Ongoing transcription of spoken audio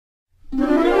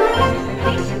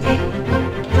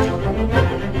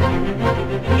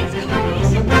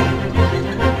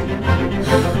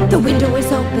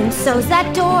close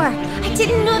that door. I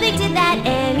didn't know they did that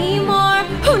anymore.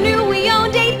 Who knew we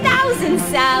owned 8,000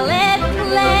 salad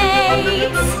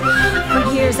plates? For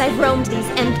years I've roamed these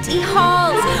empty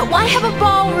halls. Why have a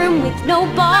ballroom with no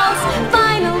balls?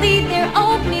 Finally they're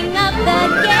opening up the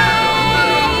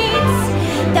gates.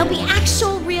 There'll be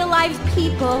actual real live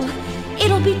people.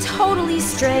 It'll be totally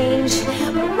strange.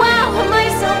 Wow, am I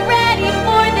so ready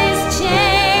for this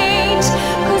change?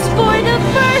 'Cause for the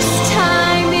first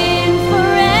time in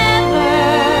forever,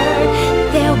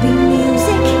 there'll be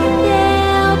music,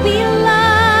 there'll be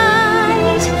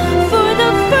light. For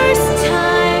the first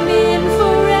time in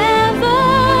forever,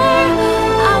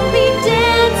 I'll be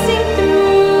dancing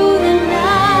through the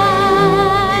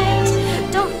night.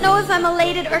 Don't know if I'm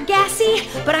elated or gassy,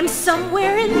 but I'm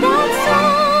somewhere in that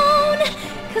zone.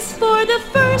 'Cause for the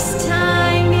first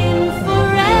time in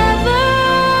forever,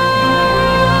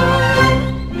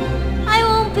 I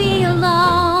won't be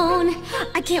alone.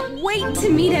 I can't wait to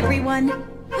meet everyone.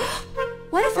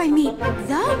 What if I meet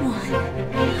the one?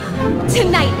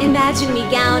 Tonight, imagine me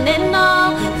gowned and all,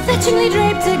 fetchingly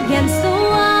draped against the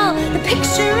wall, the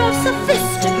picture of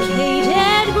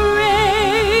sophisticated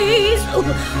grace.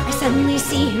 Ooh, I suddenly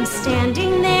see him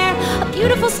standing there, a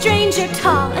beautiful stranger,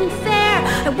 tall and fair.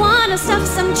 I wanna stuff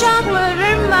some chocolate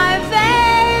in my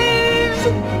face.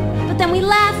 But then we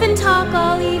laugh and talk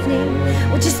all evening,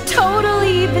 which is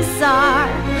totally bizarre.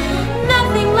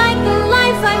 Nothing like the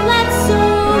life I've led so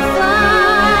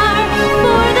far.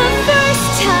 For the first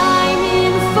time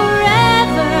in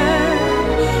forever,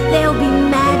 there'll be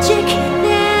magic,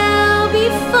 there'll be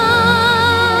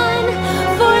fun.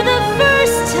 For the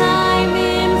first time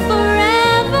in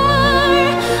forever,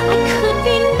 I could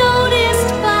be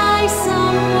noticed by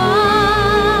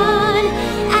someone.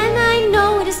 And I know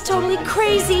it is totally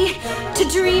crazy to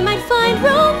dream I'd find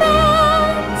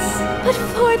romance, but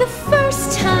for the first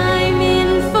time in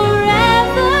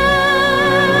forever,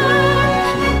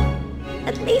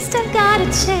 at least I've got a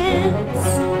chance.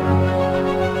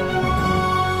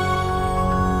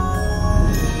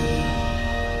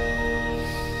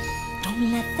 Don't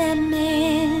let them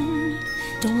in,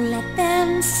 don't let them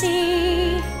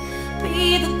see. Be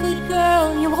the good girl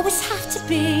you always have to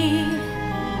be.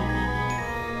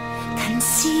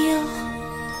 Conceal,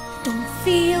 don't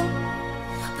feel,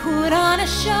 put on a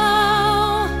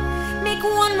show. Make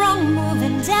one wrong move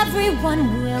and everyone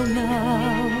will know.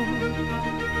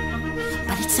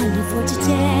 But it's only for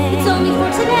today. It's only for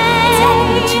today.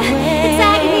 It's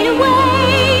agony to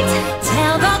wait.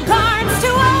 Tell the guards to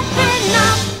open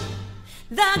up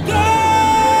the gate.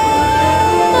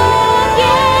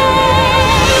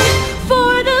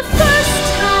 For the first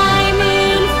time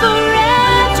in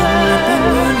forever,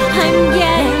 I'm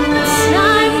getting what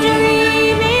I'm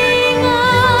dreaming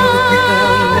of.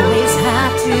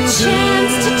 A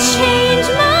chance to change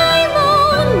my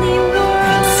lonely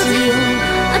world.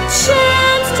 A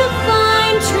chance to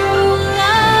find true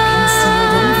love.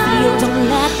 Don't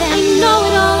let them. I know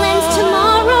it all ends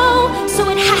tomorrow, so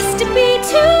it has to be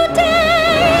today.